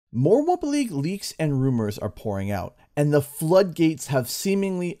More Wumpa League leaks and rumors are pouring out, and the floodgates have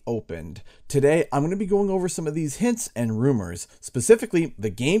seemingly opened. Today, I'm going to be going over some of these hints and rumors, specifically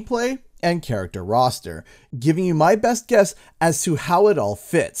the gameplay and character roster, giving you my best guess as to how it all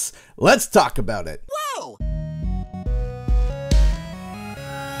fits. Let's talk about it. Whoa!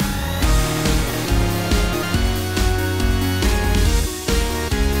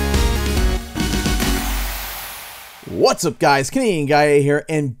 What's up guys, Canadian Guy here,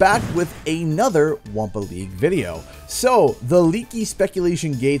 and back with another Wumpa League video. So, the leaky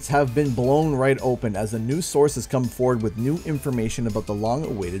speculation gates have been blown right open as a new source has come forward with new information about the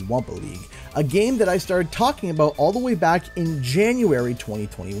long-awaited Wumpa League, a game that I started talking about all the way back in January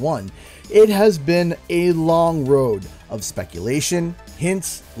 2021. It has been a long road of speculation,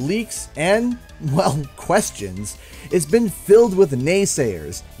 hints, leaks, and, well, questions. It's been filled with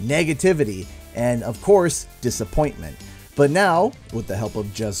naysayers, negativity, and of course, disappointment. But now, with the help of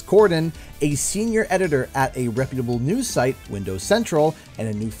Jez Corden, a senior editor at a reputable news site, Windows Central, and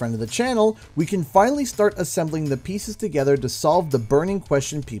a new friend of the channel, we can finally start assembling the pieces together to solve the burning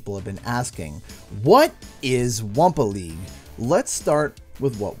question people have been asking. What is Wumpa League? Let's start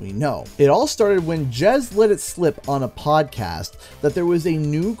with what we know. It all started when Jez let it slip on a podcast that there was a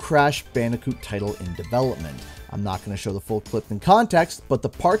new Crash Bandicoot title in development. I'm not going to show the full clip in context, but the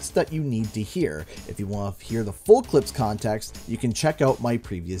parts that you need to hear. If you want to hear the full clip's context, you can check out my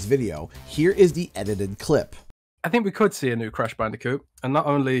previous video. Here is the edited clip. I think we could see a new Crash Bandicoot, and not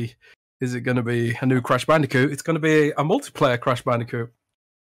only is it going to be a new Crash Bandicoot, it's going to be a multiplayer Crash Bandicoot.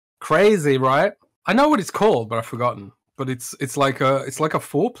 Crazy, right? I know what it's called, but I've forgotten. But it's like a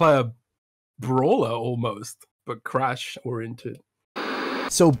 4-player brawler almost, but Crash oriented.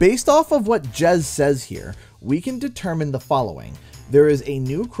 So based off of what Jez says here, we can determine the following. There is a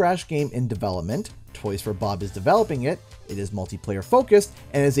new Crash game in development, Toys for Bob is developing it, it is multiplayer focused,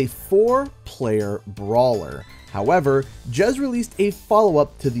 and is a 4-player brawler. However, Jez released a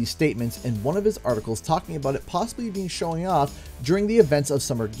follow-up to these statements in one of his articles talking about it possibly being showing off during the events of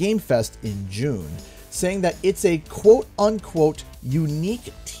Summer Game Fest in June, saying that it's a quote-unquote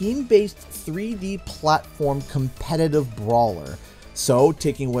unique team-based 3D platform competitive brawler. So,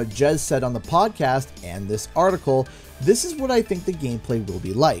 taking what Jez said on the podcast and this article, this is what I think the gameplay will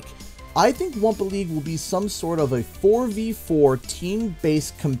be like. I think Wumpa League will be some sort of a 4v4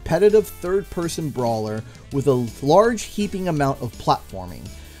 team-based competitive third-person brawler with a large heaping amount of platforming.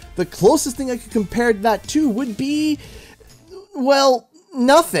 The closest thing I could compare that to would be, well,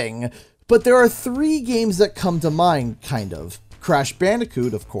 nothing. But there are 3 games that come to mind, kind of. Crash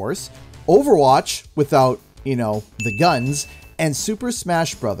Bandicoot, of course, Overwatch, without, the guns, and Super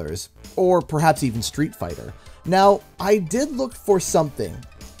Smash Bros., or perhaps even Street Fighter. Now, I did look for something,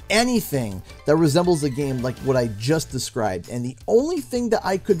 anything that resembles a game like what I just described, and the only thing that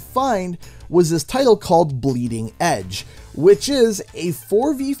I could find was this title called Bleeding Edge, which is a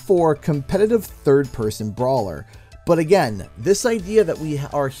 4v4 competitive third-person brawler. But again, this idea that we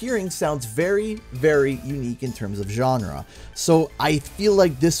are hearing sounds very, very unique in terms of genre. So I feel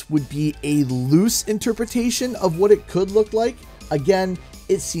like this would be a loose interpretation of what it could look like. Again,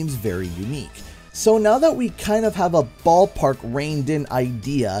 it seems very unique. So now that we kind of have a ballpark reined in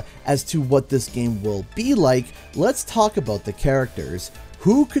idea as to what this game will be like, let's talk about the characters.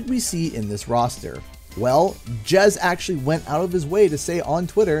 Who could we see in this roster? Well, Jez actually went out of his way to say on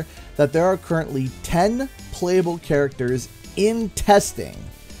Twitter that there are currently 10 playable characters in testing.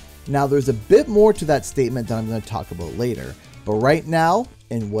 Now, there's a bit more to that statement that I'm going to talk about later, but right now,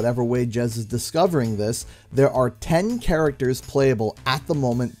 in whatever way Jez is discovering this, there are 10 characters playable at the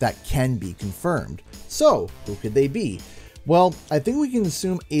moment that can be confirmed. So, who could they be? Well, I think we can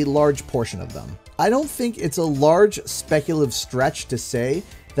assume a large portion of them. I don't think it's a large speculative stretch to say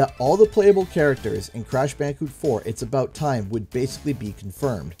that all the playable characters in Crash Bandicoot 4 It's About Time would basically be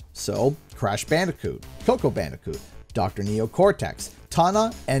confirmed. So, Crash Bandicoot, Coco Bandicoot, Dr. Neo Cortex,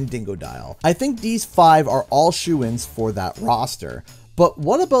 Tana, and Dingodile. I think these 5 are all shoo-ins for that roster. But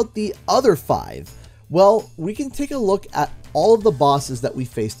what about the other 5? Well, we can take a look at all of the bosses that we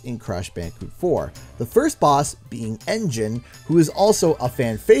faced in Crash Bandicoot 4. The first boss being Engine, who is also a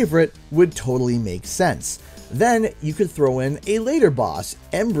fan favorite, would totally make sense. Then you could throw in a later boss,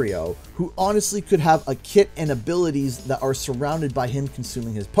 Embryo, who honestly could have a kit and abilities that are surrounded by him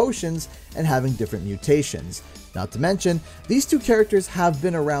consuming his potions and having different mutations. Not to mention, these 2 characters have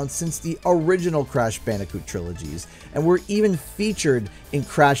been around since the original Crash Bandicoot trilogies, and were even featured in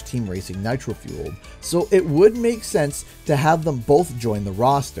Crash Team Racing Nitro Fueled, so it would make sense to have them both join the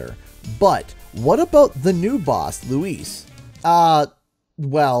roster. But what about the new boss, Louise?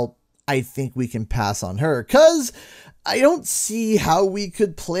 Well, I think we can pass on her, cause I don't see how we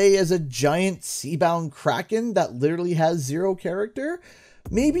could play as a giant seabound kraken that literally has 0 character.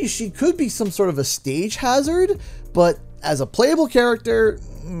 Maybe she could be some sort of a stage hazard, but as a playable character,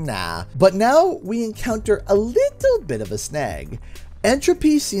 nah. But now we encounter a little bit of a snag.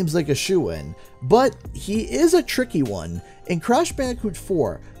 Entropy seems like a shoo-in, but he is a tricky one. In Crash Bandicoot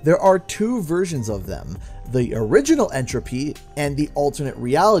 4, there are 2 versions of them, the original Entropy and the alternate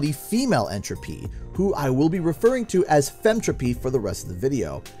reality female Entropy, who I will be referring to as Femtropy for the rest of the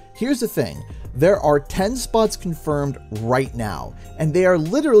video. Here's the thing, there are 10 spots confirmed right now, and they are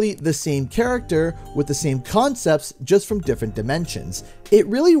literally the same character with the same concepts, just from different dimensions. It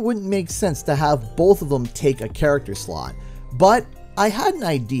really wouldn't make sense to have both of them take a character slot, but I had an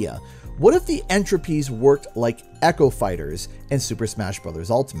idea. What if the Entropies worked like Echo Fighters in Super Smash Bros.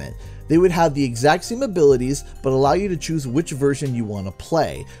 Ultimate? They would have the exact same abilities, but allow you to choose which version you want to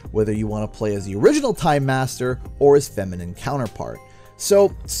play, whether you want to play as the original Time Master or his feminine counterpart. So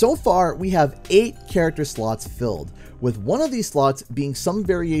far we have 8 character slots filled, with one of these slots being some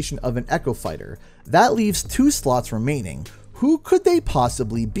variation of an Echo Fighter. That leaves 2 slots remaining. Who could they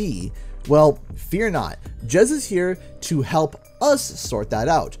possibly be? Well, fear not, Jez is here to help us sort that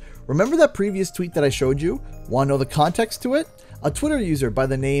out. Remember that previous tweet that I showed you? Want to know the context to it? A Twitter user by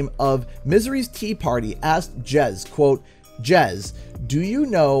the name of Misery's Tea Party asked Jez, quote, "Jez, do you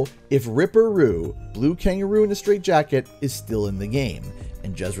know if Ripperoo, Blue Kangaroo in a Straight Jacket, is still in the game?"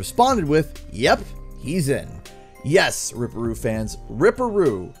 And Jez responded with, "Yep, he's in." Yes, Ripperoo fans,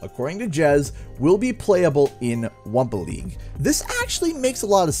 Ripperoo, according to Jez, will be playable in Wumpa League. This actually makes a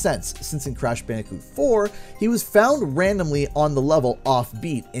lot of sense, since in Crash Bandicoot 4, he was found randomly on the level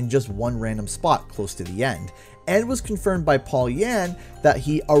offbeat in just one random spot close to the end, and was confirmed by Paul Yan that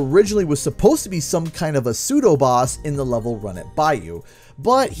he originally was supposed to be some kind of a pseudo-boss in the level Run It By You.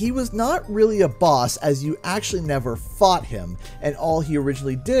 But he was not really a boss, as you actually never fought him, and all he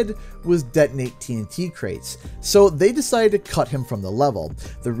originally did was detonate TNT crates. So they decided to cut him from the level.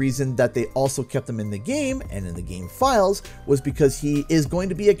 The reason that they also kept him in the game, and in the game files, was because he is going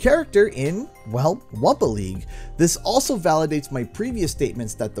to be a character in, well, Wumpa League. This also validates my previous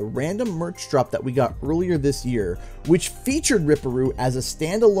statements that the random merch drop that we got earlier this year, which featured Ripperoo as a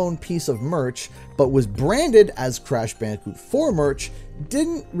standalone piece of merch, but was branded as Crash Bandicoot 4 merch,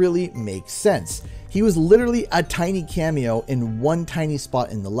 didn't really make sense. He was literally a tiny cameo in one tiny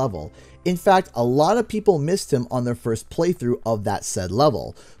spot in the level. In fact, a lot of people missed him on their first playthrough of that said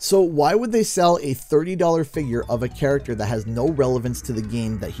level. So why would they sell a $30 figure of a character that has no relevance to the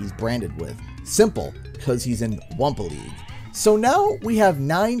game that he's branded with? Simple, because he's in Wumpa League. So now we have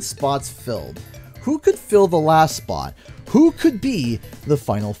 9 spots filled. Who could fill the last spot? Who could be the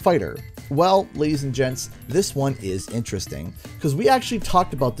final fighter? Well, ladies and gents, this one is interesting, because we actually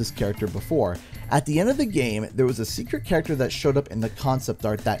talked about this character before. At the end of the game, there was a secret character that showed up in the concept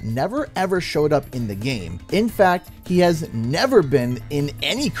art that never ever showed up in the game. In fact, he has never been in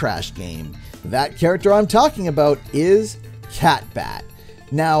any Crash game. That character I'm talking about is Cat Bat.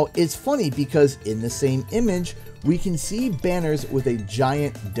 Now, it's funny because in the same image, we can see banners with a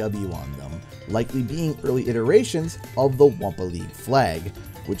giant W on them, likely being early iterations of the Wumpa League flag.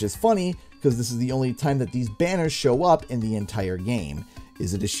 Which is funny, because this is the only time that these banners show up in the entire game.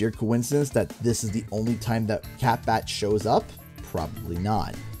 Is it a sheer coincidence that this is the only time that Cat Bat shows up? Probably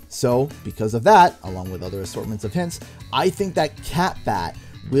not. So, because of that, along with other assortments of hints, I think that Cat Bat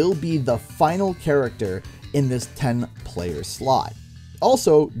will be the final character in this 10-player slot.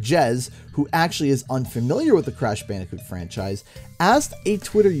 Also, Jez, who actually is unfamiliar with the Crash Bandicoot franchise, asked a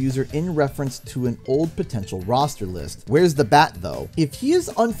Twitter user in reference to an old potential roster list. Where's the bat though? If he is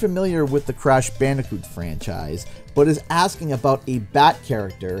unfamiliar with the Crash Bandicoot franchise, but is asking about a bat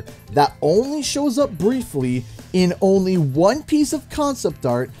character that only shows up briefly in only one piece of concept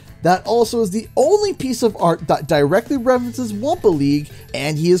art, that also is the only piece of art that directly references Wumpa League,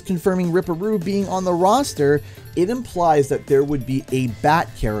 and he is confirming Ripperoo being on the roster, it implies that there would be a bat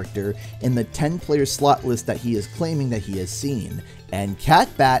character in the 10-player slot list that he is claiming that he has seen. And Cat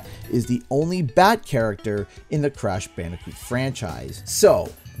Bat is the only bat character in the Crash Bandicoot franchise. So,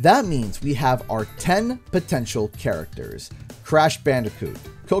 that means we have our 10 potential characters. Crash Bandicoot,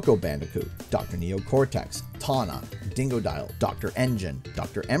 Coco Bandicoot, Dr. Neo Cortex, Tawna, Dingodile, Dr. Engine,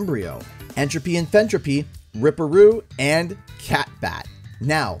 Dr. Embryo, Entropy and Fentropy, Ripperoo, and Cat Bat.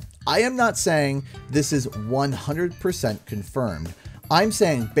 Now, I am not saying this is 100% confirmed. I'm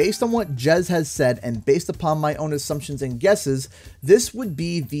saying, based on what Jez has said and based upon my own assumptions and guesses, this would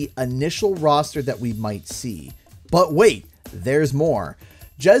be the initial roster that we might see. But wait, there's more.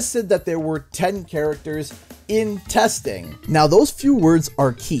 Jez said that there were 10 characters in testing. Now, those few words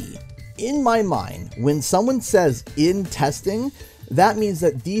are key. in my mind, when someone says in testing, that means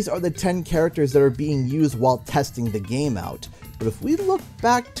that these are the 10 characters that are being used while testing the game out. But if we look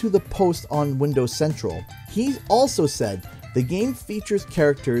back to the post on Windows Central, he also said the game features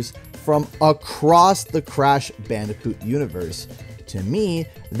characters from across the Crash Bandicoot universe. To me,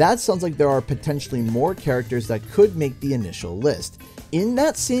 that sounds like there are potentially more characters that could make the initial list. In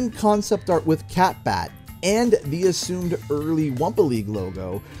that same concept art with Catbat and the assumed early Wumpa League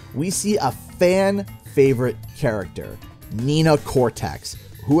logo, we see a fan favorite character, Nina Cortex,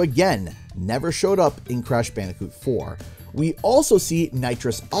 who again never showed up in Crash Bandicoot 4. We also see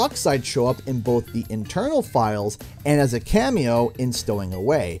nitrous oxide show up in both the internal files and as a cameo in Stowing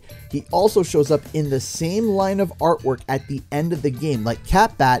Away. He also shows up in the same line of artwork at the end of the game like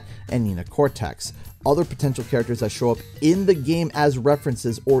Catbat and Nina Cortex. Other potential characters that show up in the game as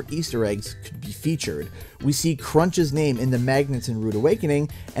references or Easter eggs could be featured. We see Crunch's name in the magnets in Rude Awakening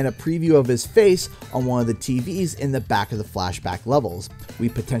and a preview of his face on one of the TVs in the back of the flashback levels. We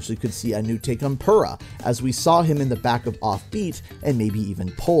potentially could see a new take on Purah, as we saw him in the back of Offbeat and maybe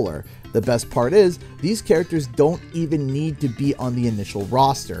even Polar. The best part is, these characters don't even need to be on the initial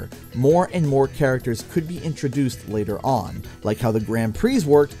roster. More and more characters could be introduced later on, like how the Grand Prix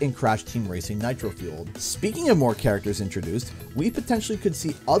worked in Crash Team Racing Nitro Fueled. Speaking of more characters introduced, we potentially could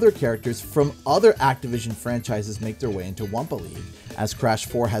see other characters from other Activision franchises make their way into Wumpa League, as Crash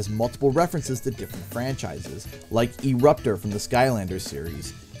 4 has multiple references to different franchises, like Eruptor from the Skylanders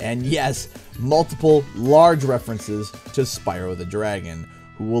series, and yes, multiple large references to Spyro the Dragon,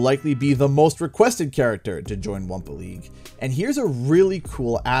 who will likely be the most requested character to join Wumpa League. And here's a really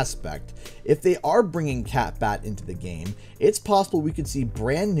cool aspect. If they are bringing Catbat into the game, it's possible we could see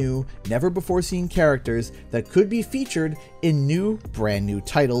brand new, never before seen characters that could be featured in new, brand new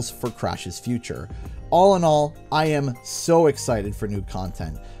titles for Crash's future. All in all, I am so excited for new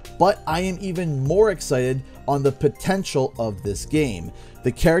content, but I am even more excited on the potential of this game.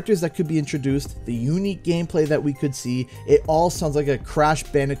 The characters that could be introduced, the unique gameplay that we could see, it all sounds like a Crash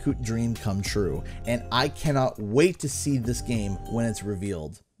Bandicoot dream come true, and I cannot wait to see this game when it's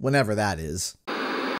revealed, whenever that is.